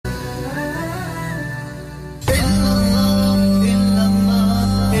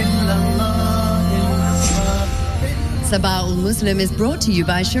Sabah Ul Muslim is brought to you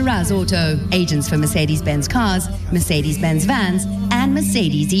by Shiraz Auto, agents for Mercedes-Benz cars, Mercedes-Benz vans, and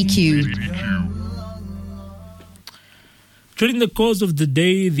Mercedes EQ. During the course of the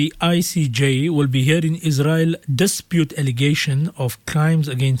day, the ICJ will be hearing Israel dispute allegation of crimes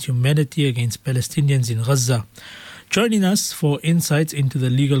against humanity against Palestinians in Gaza. Joining us for insights into the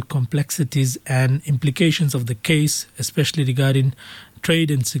legal complexities and implications of the case, especially regarding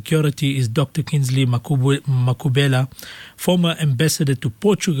trade and security, is Dr. Kingsley Makhubela, former ambassador to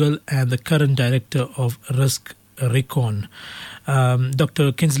Portugal and the current director of Risk Recon.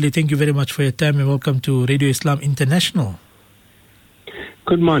 Dr. Kingsley, thank you very much for your time and welcome to Radio Islam International.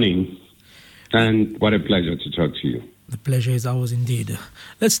 Good morning, and what a pleasure to talk to you. The pleasure is ours indeed.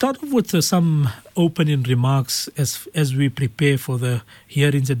 Let's start off with some opening remarks as we prepare for the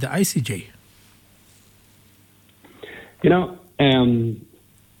hearings at the ICJ.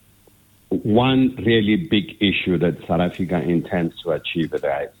 One really big issue that South Africa intends to achieve at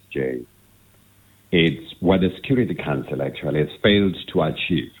the ICJ is what the Security Council actually has failed to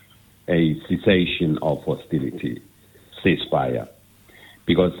achieve, a cessation of hostility, ceasefire.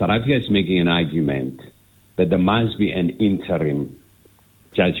 Because South Africa is making an argument that there must be an interim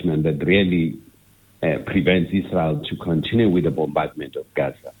judgment that really prevents Israel to continue with the bombardment of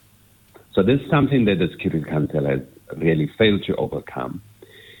Gaza. So this is something that the Security Council has really failed to overcome.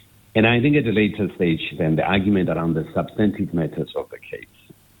 And I think at a later stage, then the argument around the substantive matters of the case,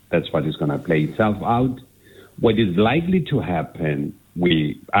 that's what is going to play itself out. What is likely to happen,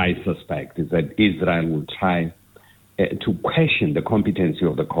 I suspect, is that Israel will try to question the competency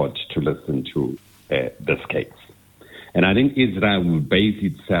of the court to listen to this case. And I think Israel will base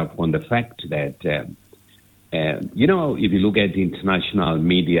itself on the fact that, if you look at the international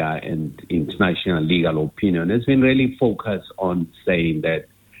media and international legal opinion, it's been really focused on saying that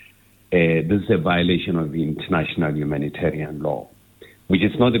this is a violation of the international humanitarian law, which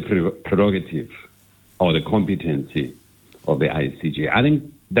is not the prerogative or the competency of the ICJ. I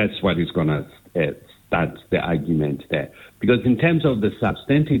think that's what is going to start the argument there. Because in terms of the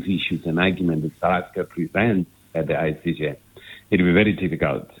substantive issues and argument that South Africa presents at the ICJ, it will be very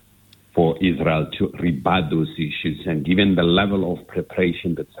difficult for Israel to rebut those issues, and given the level of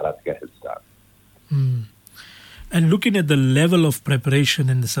preparation that South Africa has done. And looking at the level of preparation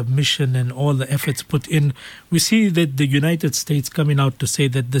and the submission and all the efforts put in, we see that the United States coming out to say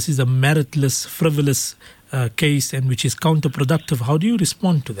that this is a meritless, frivolous case and which is counterproductive. How do you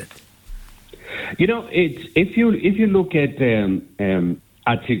respond to that? If you look at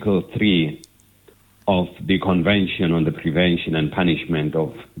Article 3 of the Convention on the Prevention and Punishment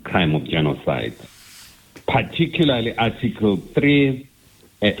of Crime of Genocide, particularly Article 3,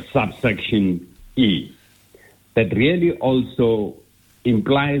 subsection E, that really also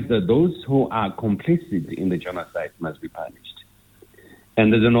implies that those who are complicit in the genocide must be punished.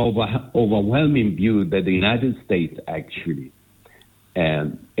 And there's an overwhelming view that the United States actually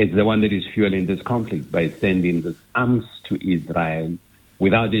is the one that is fueling this conflict by sending the arms to Israel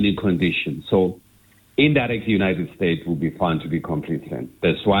without any condition. So indirectly, the United States will be found to be complicit.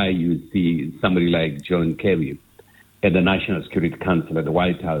 That's why you see somebody like John Kerry at the National Security Council at the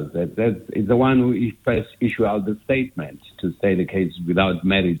White House that is the one who first issued out the statement to say the case without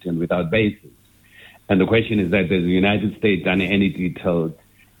merit and without basis. And the question is that has the United States done any detailed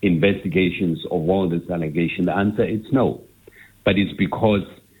investigations of all this allegation? The answer is no. But it's because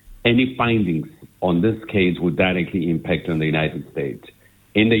any findings on this case would directly impact on the United States.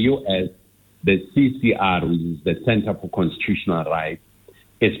 In the U.S., the CCR, which is the Center for Constitutional Rights,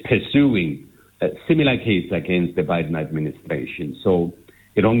 is pursuing a similar case against the Biden administration. So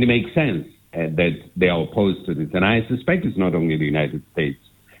it only makes sense that they are opposed to this. And I suspect it's not only the United States,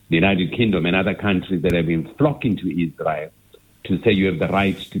 the United Kingdom and other countries that have been flocking to Israel to say you have the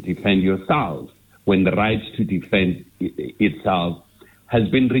right to defend yourself, when the right to defend itself has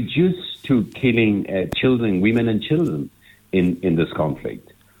been reduced to killing children, women and children in this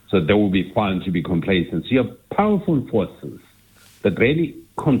conflict. So they will be found to be complacent. So you have powerful forces that really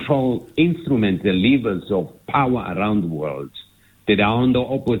control instruments, the levers of power around the world that are on the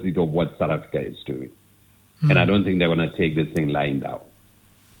opposite of what South Africa is doing. And I don't think they're going to take this thing lying down.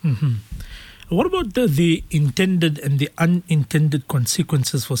 What about the intended and the unintended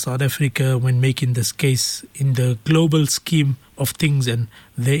consequences for South Africa when making this case in the global scheme of things and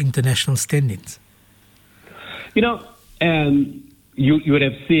their international standings? You would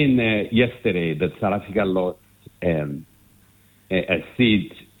have seen yesterday that South Africa lost a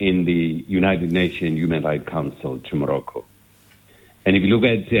seat in the United Nations Human Rights Council to Morocco. And if you look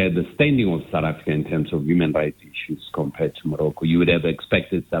at the standing of South Africa in terms of human rights issues compared to Morocco, you would have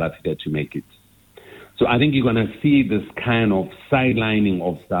expected South Africa to make it. So I think you're going to see this kind of sidelining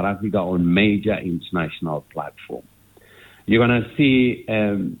of South Africa on major international platforms. You're going to see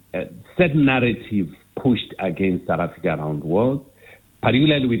certain narratives pushed against South Africa around the world,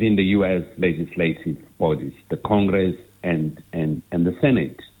 particularly within the U.S. legislative bodies, the Congress and the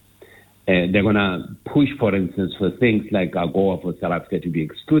Senate. They're going to push, for instance, for things like AGOA for South Africa to be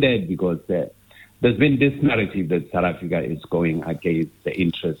excluded because there's been this narrative that South Africa is going against the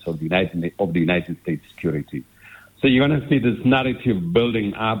interests of the United States security. So you're going to see this narrative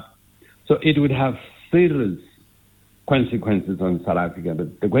building up. So it would have serious consequences on South Africa.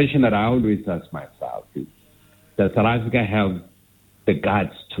 But the question that I always ask myself is, does South Africa have the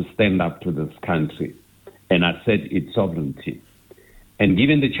guts to stand up to this country and assert its sovereignty? And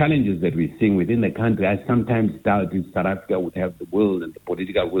given the challenges that we're seeing within the country, I sometimes doubt if South Africa would have the will and the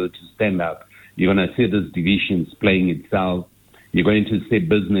political will to stand up. You're going to see these divisions playing itself. You're going to see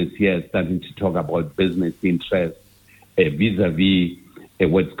business here starting to talk about business interests vis-a-vis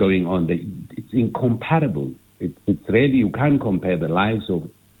what's going on. It's incompatible. It's really, you can't compare the lives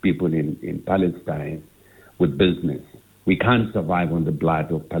of people in Palestine with business. We can't survive on the blood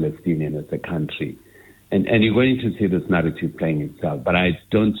of Palestinians as a country. And you're going to see this narrative playing itself. But I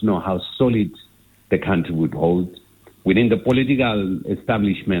don't know how solid the country would hold. Within the political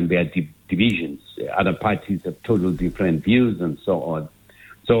establishment, there are divisions. Other parties have totally different views and so on.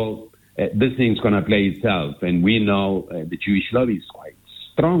 So this thing's going to play itself. And we know the Jewish lobby is quite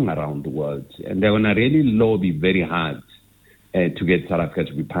strong around the world. And they're going to really lobby very hard to get South Africa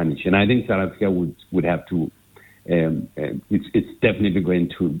to be punished. And I think South Africa would have to, it's definitely going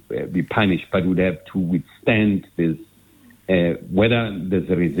to be punished, but would have to withstand this, whether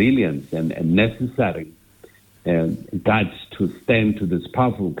there's a resilience and necessary guts to stand to this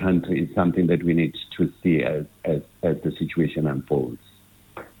powerful country is something that we need to see as the situation unfolds.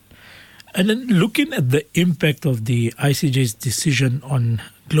 And then looking at the impact of the ICJ's decision on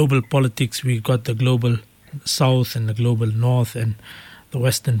global politics, we got the global South and the global North and the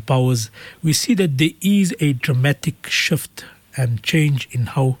Western powers. We see that there is a dramatic shift and change in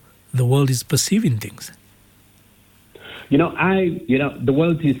how the world is perceiving things. The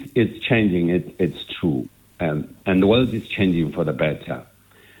world is changing. It's true. And the world is changing for the better.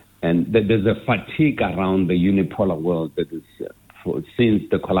 And there's a fatigue around the unipolar world that is, since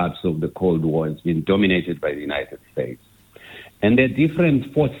the collapse of the Cold War, has been dominated by the United States. And there are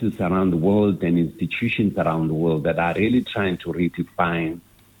different forces around the world and institutions around the world that are really trying to redefine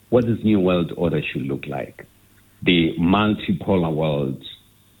what this new world order should look like. The multipolar world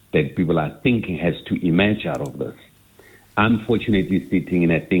that people are thinking has to emerge out of this. I'm fortunately sitting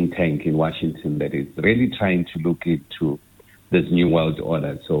in a think tank in Washington that is really trying to look into this new world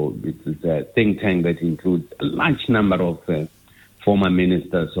order. So it's a think tank that includes a large number of former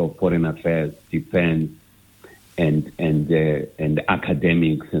ministers of foreign affairs, defense, and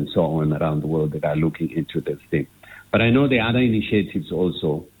academics and so on around the world that are looking into this thing. But I know there are other initiatives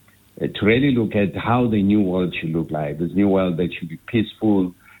also to really look at how the new world should look like, this new world that should be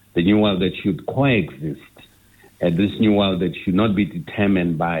peaceful, the new world that should coexist, this new world that should not be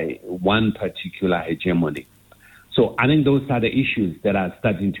determined by one particular hegemony. So I think those are the issues that are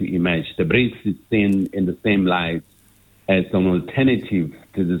starting to emerge. The BRICS is seen in the same light as an alternative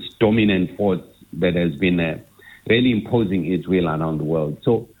to this dominant force that has been really imposing its will around the world.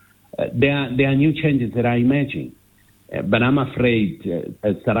 So there are new changes that are emerging. But I'm afraid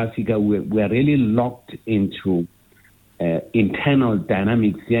as South Africa, we are really locked into internal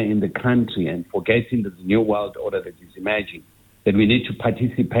dynamics here in the country and forgetting this new world order that is emerging, that we need to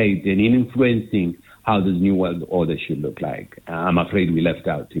participate in influencing how this new world order should look like. I'm afraid we left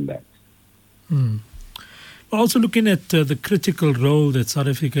out in that. Also looking at the critical role that South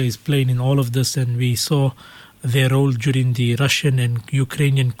Africa is playing in all of this, and we saw their role during the Russian and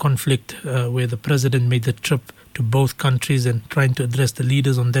Ukrainian conflict where the president made the trip to both countries and trying to address the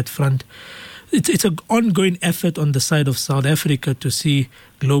leaders on that front. It's an ongoing effort on the side of South Africa to see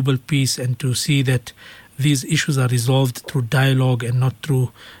global peace and to see that these issues are resolved through dialogue and not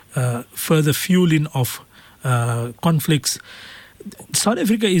through further fueling of conflicts. South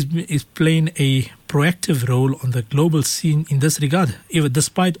Africa is playing a proactive role on the global scene in this regard, even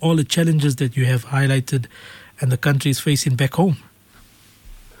despite all the challenges that you have highlighted and the country is facing back home.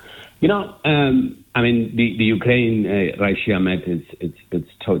 The Ukraine-Russia matter,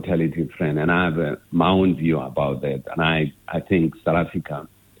 it's totally different, and I have my own view about that. And I think South Africa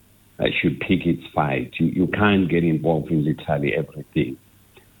should pick its fight. You can't get involved in literally everything.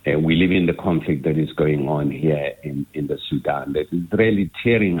 We live in the conflict that is going on here in the Sudan that is really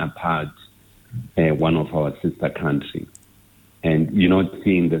tearing apart one of our sister countries. And you're not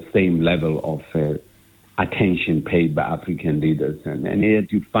seeing the same level of attention paid by African leaders. And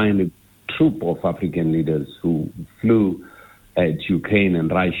yet you find a troop of African leaders who flew to Ukraine and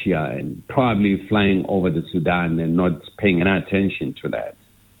Russia and probably flying over the Sudan and not paying any attention to that.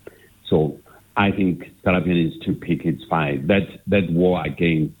 So I think South Africa needs to pick its fight. That war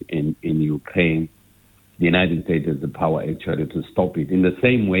against in Ukraine, the United States has the power actually to stop it. In the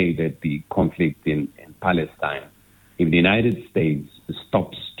same way that the conflict in Palestine, if the United States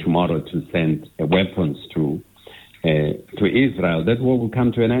stops tomorrow to send weapons to Israel, that war will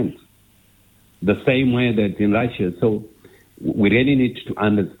come to an end. The same way that in Russia. So we really need to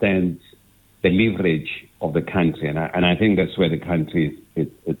understand the leverage of the country, and I think that's where the country is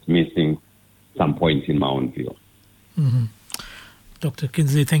missing some points in my own view. Mm-hmm. Dr.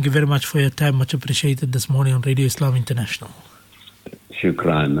 Kinsley, thank you very much for your time. Much appreciated this morning on Radio Islam International.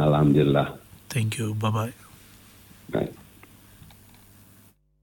 Shukran, alhamdulillah. Thank you. Bye-bye.